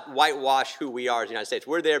not whitewash who we are as the United States.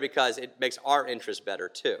 We're there because it makes our interests better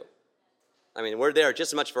too. I mean, we're there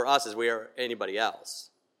just as much for us as we are anybody else.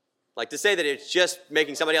 Like, to say that it's just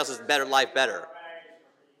making somebody else's life better. rags are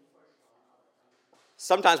being pushed on other countries.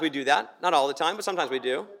 Sometimes we do that. Not all the time, but sometimes we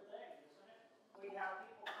do. Good thing, isn't it? We have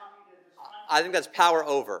people coming to this country, I think that's power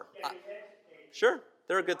over. getting educated, Sure,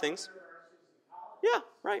 there are good things. universities and colleges,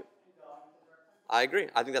 Yeah, right. and going to their country. I agree.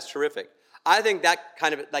 I think that's terrific. I think that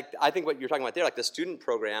kind of, like, I think what you're talking about there, like the student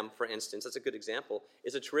program, for instance, that's a good example,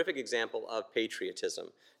 is a terrific example of patriotism,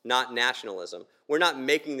 not nationalism. We're not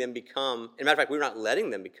making them become, as a matter of fact, we're not letting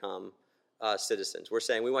them become citizens. We're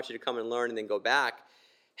saying, we want you to come and learn and then go back.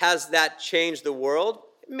 Has that changed the world?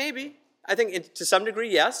 Maybe. I think to some degree,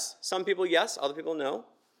 yes. Some people, yes. Other people, no.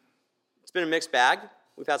 It's been a mixed bag.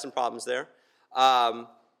 We've had some problems there.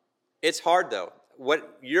 It's hard, though.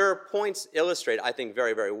 What your points illustrate, I think,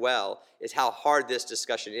 very, very well, is how hard this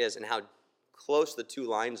discussion is and how close the two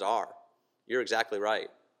lines are. You're exactly right.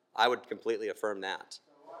 I would completely affirm that.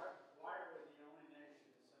 So why are we the only nation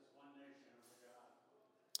that says one nation under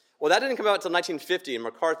God? Well, that didn't come out until 1950 in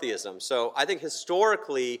McCarthyism. So I think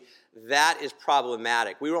historically that is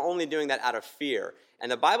problematic. We were only doing that out of fear.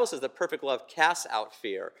 And the Bible says that perfect love casts out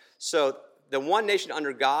fear. So the one nation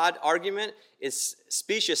under God argument is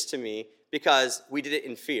specious to me because we did it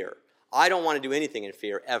in fear. I don't want to do anything in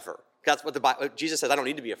fear ever. That's what Jesus says, I don't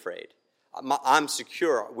need to be afraid. I'm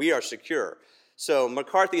secure. We are secure. So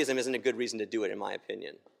McCarthyism isn't a good reason to do it, in my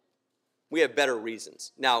opinion. We have better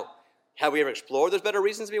reasons. Now, have we ever explored those better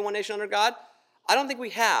reasons to be one nation under God? I don't think we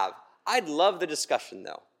have. I'd love the discussion,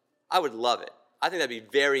 though. I would love it. I think that'd be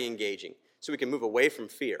very engaging, so we can move away from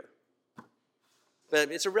fear. But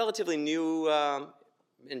it's a relatively new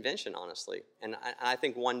invention, honestly. And I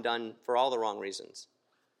think one done for all the wrong reasons.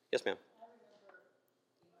 Yes, ma'am. I remember, as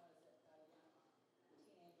a young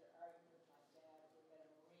teenager, arguing with my dad, who had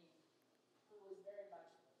been a Marine, who was very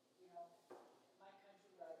much, my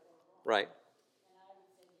country right or wrong. Right. And I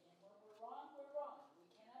would say to him, when we're wrong, we're wrong.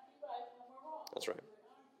 We cannot be right when we're wrong. That's right. And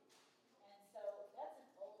so that's an old kind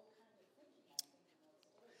of thinking,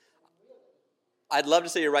 I think, in those days. So really, I'd love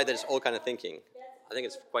to say you're right that it's old kind of thinking. I think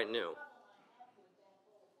it's quite new.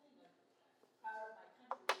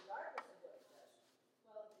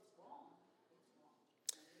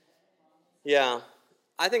 Yeah,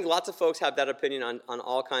 I think lots of folks have that opinion on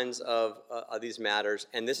all kinds of these matters,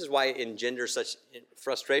 and this is why it engenders such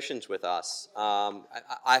frustrations with us.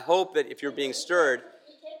 I hope that if you're being stirred,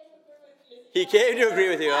 he came to agree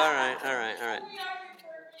with you. All right.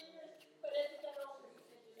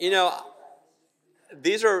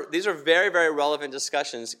 These are very, very relevant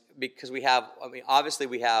discussions because obviously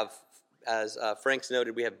we have, as Frank's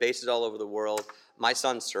noted, we have bases all over the world. My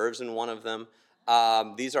son serves in one of them.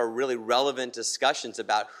 These are really relevant discussions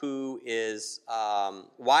about who is,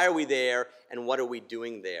 why are we there, and what are we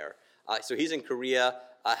doing there. So he's in Korea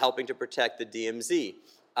helping to protect the DMZ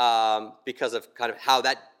because of kind of how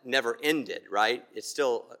that never ended, right? It's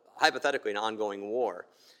still hypothetically an ongoing war.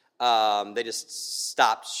 They just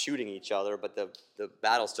stopped shooting each other, but the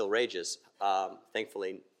battle still rages.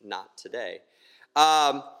 Thankfully, not today.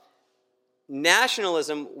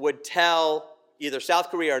 Nationalism would tell either South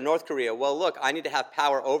Korea or North Korea, well, look, I need to have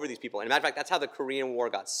power over these people. And matter of fact, that's how the Korean War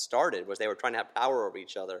got started, was they were trying to have power over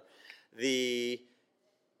each other. We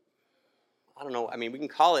can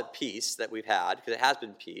call it peace that we've had, because it has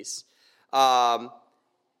been peace,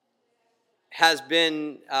 has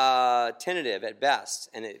been tentative at best,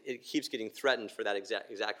 and it keeps getting threatened for that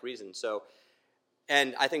exact reason. So,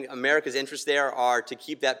 and I think America's interests there are to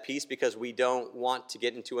keep that peace because we don't want to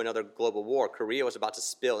get into another global war. Korea was about to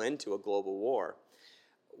spill into a global war.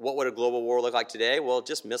 What would a global war look like today? Well,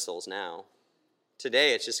 just missiles now.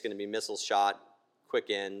 Today, it's just going to be missiles shot, quick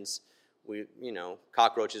ends.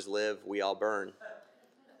 Cockroaches live, we all burn.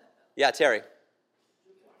 Yeah, Terry.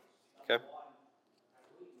 Okay.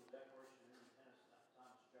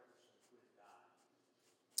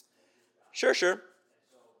 Sure.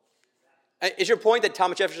 Is your point that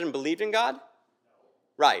Thomas Jefferson believed in God? No.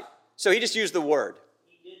 Right. So he just used the word.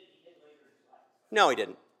 He did later in his life. No, he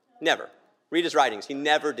didn't. Never. Read his writings. He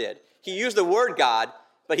never did. He used the word God,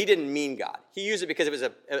 but he didn't mean God. He used it because it was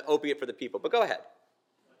an opiate for the people. But go ahead.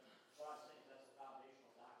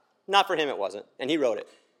 Not for him, it wasn't. And he wrote it.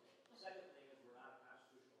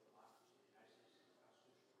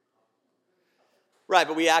 Right,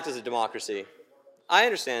 but we act as a democracy. I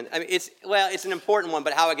understand. It's an important one,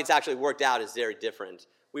 but how it gets actually worked out is very different.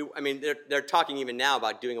 They're talking even now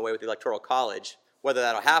about doing away with the Electoral College. Whether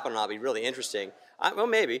that'll happen or not will be really interesting.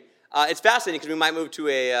 Maybe. It's fascinating because we might move to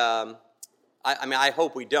I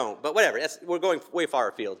hope we don't, but whatever. We're going way far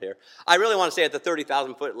afield here. I really want to stay at the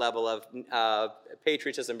 30,000-foot level of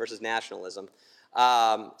patriotism versus nationalism.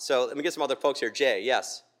 So let me get some other folks here. Jay,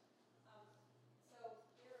 yes?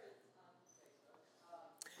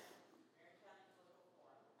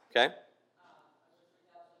 Okay.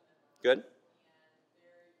 Good.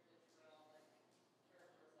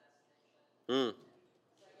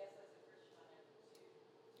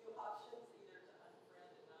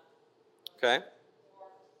 Okay.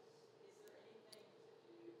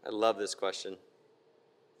 I love this question.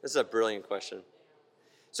 This is a brilliant question.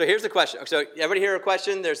 So here's the question. So everybody hear a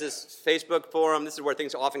question? There's this Facebook forum. This is where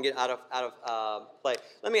things often get out of play.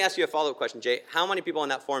 Let me ask you a follow-up question, Jay. How many people on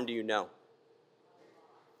that forum do you know?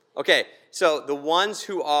 Okay, so the ones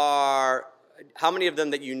who are, how many of them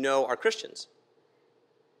that you know are Christians?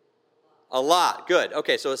 A lot. Good.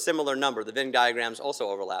 Okay, so a similar number. The Venn diagrams also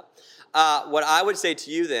overlap. What I would say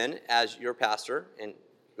to you then, as your pastor, and you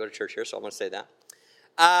go to church here, so I'm going to say that,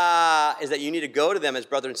 is that you need to go to them as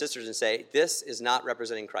brothers and sisters and say, this is not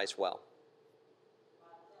representing Christ well.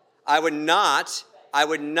 I would not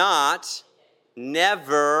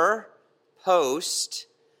never post,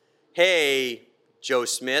 hey, Joe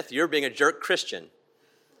Smith, you're being a jerk Christian.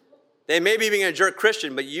 They may be being a jerk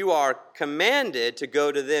Christian, but you are commanded to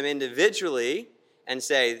go to them individually and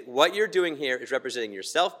say, what you're doing here is representing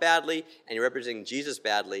yourself badly and you're representing Jesus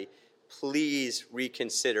badly. Please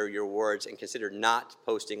reconsider your words and consider not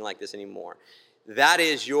posting like this anymore. That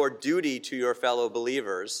is your duty to your fellow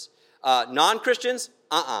believers. Non-Christians,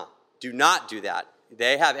 do not do that.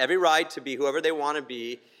 They have every right to be whoever they want to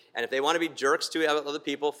be. And if they want to be jerks to other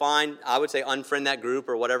people, fine. I would say unfriend that group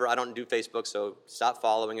or whatever. I don't do Facebook, so stop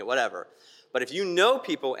following it, whatever. But if you know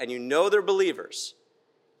people and you know they're believers,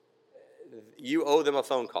 you owe them a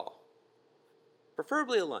phone call,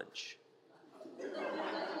 preferably a lunch.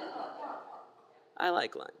 I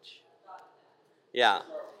like lunch. Yeah.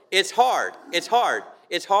 It's hard. It's hard.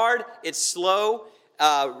 It's hard. It's slow.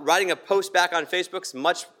 Writing a post back on Facebook's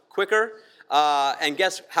much quicker. And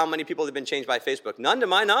guess how many people have been changed by Facebook? None to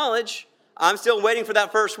my knowledge. I'm still waiting for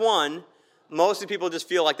that first one. Most of the people just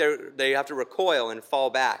feel like they have to recoil and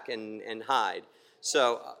fall back and hide.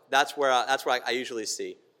 So that's where I usually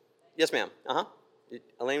see. Yes, ma'am.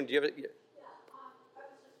 Elaine, do you have it?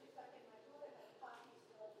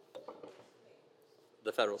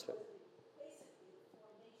 The federal space.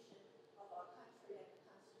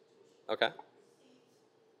 Okay.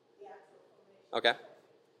 Okay.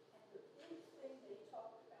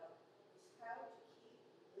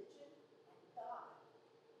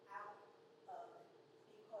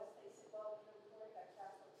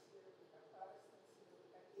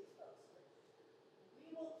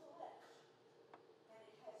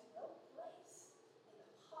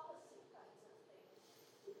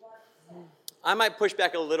 I might push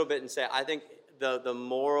back a little bit and say I think the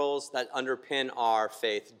morals that underpin our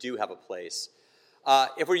faith do have a place.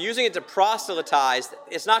 If we're using it to proselytize,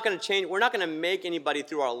 it's not going to change. We're not going to make anybody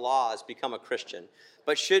through our laws become a Christian.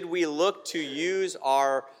 But should we look to use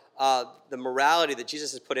the morality that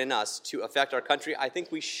Jesus has put in us to affect our country? I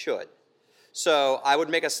think we should. So I would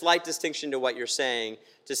make a slight distinction to what you're saying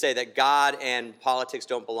to say that God and politics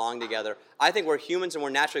don't belong together. I think we're humans and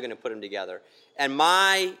we're naturally going to put them together. And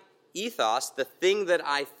my ethos, the thing that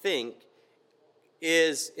I think,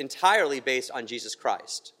 is entirely based on Jesus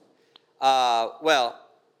Christ. Well,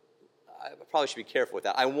 I probably should be careful with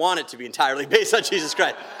that. I want it to be entirely based on Jesus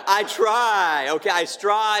Christ. I try, okay? I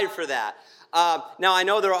strive for that. Now, I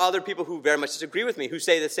know there are other people who very much disagree with me who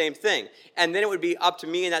say the same thing. And then it would be up to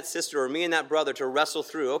me and that sister or me and that brother to wrestle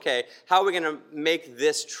through, okay, how are we going to make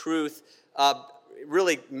this truth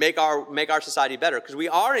really make our society better? Because we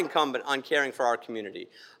are incumbent on caring for our community.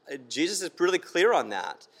 Jesus is really clear on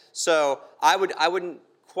that. So I wouldn't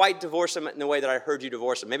quite divorce him in the way that I heard you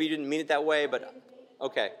divorce him. Maybe you didn't mean it that way, but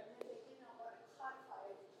okay.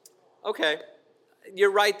 Okay.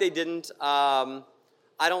 You're right, they didn't. I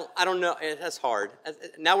don't know. That's hard.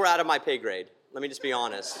 Now we're out of my pay grade. Let me just be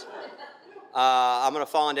honest. I'm going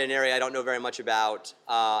to fall into an area I don't know very much about,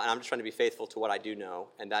 and I'm just trying to be faithful to what I do know,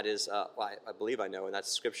 and that is, I believe I know, and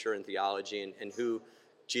that's Scripture and theology and who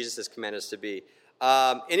Jesus has commanded us to be.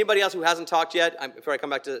 Anybody else who hasn't talked yet? Before I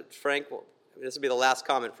come back to Frank, well, this will be the last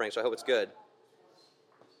comment, Frank, so I hope it's good.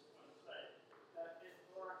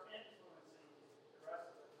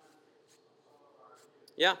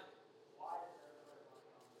 Yeah.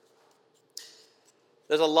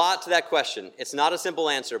 There's a lot to that question. It's not a simple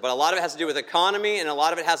answer, but a lot of it has to do with economy, and a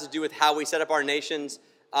lot of it has to do with how we set up our nations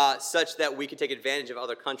such that we can take advantage of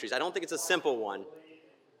other countries. I don't think it's a simple one.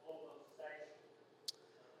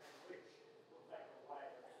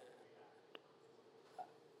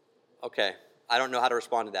 Okay, I don't know how to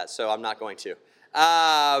respond to that, so I'm not going to.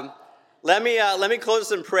 Let me close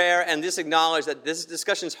this in prayer and just acknowledge that this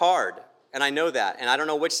discussion is hard, and I know that, and I don't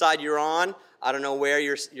know which side you're on. I don't know where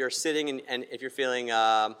you're sitting, and if you're feeling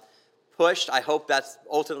pushed. I hope that's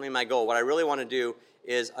ultimately my goal. What I really want to do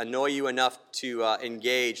is annoy you enough to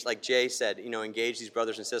engage, like Jay said, engage these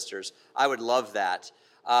brothers and sisters. I would love that.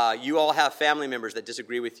 You all have family members that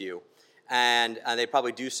disagree with you, and they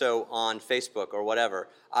probably do so on Facebook or whatever.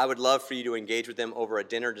 I would love for you to engage with them over a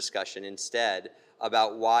dinner discussion instead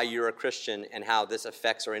about why you're a Christian and how this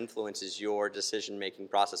affects or influences your decision-making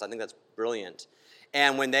process. I think that's brilliant.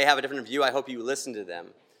 And when they have a different view, I hope you listen to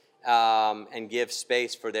them and give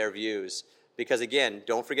space for their views. Because again,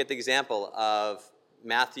 don't forget the example of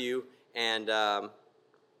Matthew and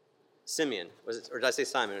Simeon. Or did I say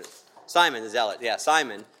Simon? Simon the Zealot. Yeah,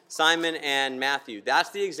 Simon. Simon and Matthew.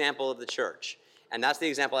 That's the example of the church. And that's the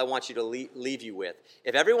example I want you to leave you with.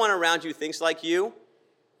 If everyone around you thinks like you,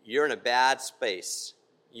 you're in a bad space.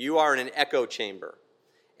 You are in an echo chamber.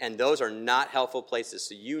 And those are not helpful places.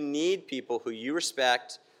 So you need people who you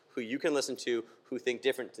respect, who you can listen to, who think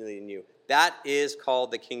differently than you. That is called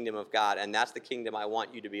the kingdom of God. And that's the kingdom I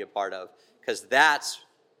want you to be a part of. Because that's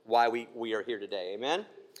why we are here today. Amen?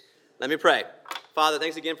 Let me pray. Father,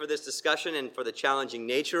 thanks again for this discussion and for the challenging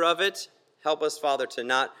nature of it. Help us, Father, to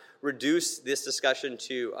not reduce this discussion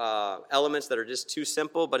to elements that are just too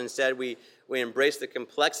simple, but instead we embrace the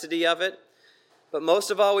complexity of it. But most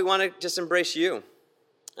of all, we want to just embrace you.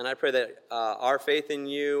 And I pray that our faith in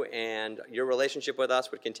you and your relationship with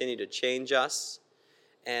us would continue to change us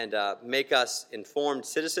and make us informed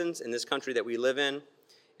citizens in this country that we live in,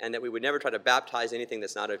 and that we would never try to baptize anything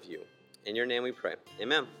that's not of you. In your name we pray.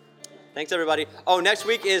 Amen. Thanks, everybody. Oh, next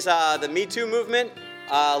week is the Me Too movement,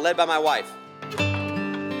 led by my wife.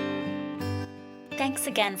 Thanks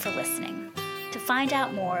again for listening. To find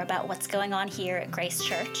out more about what's going on here at Grace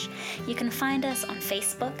Church, you can find us on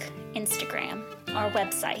Facebook, Instagram, our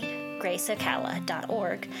website,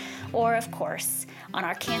 graceocala.org, or, of course, on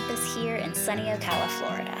our campus here in sunny Ocala,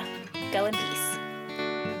 Florida. Go in peace.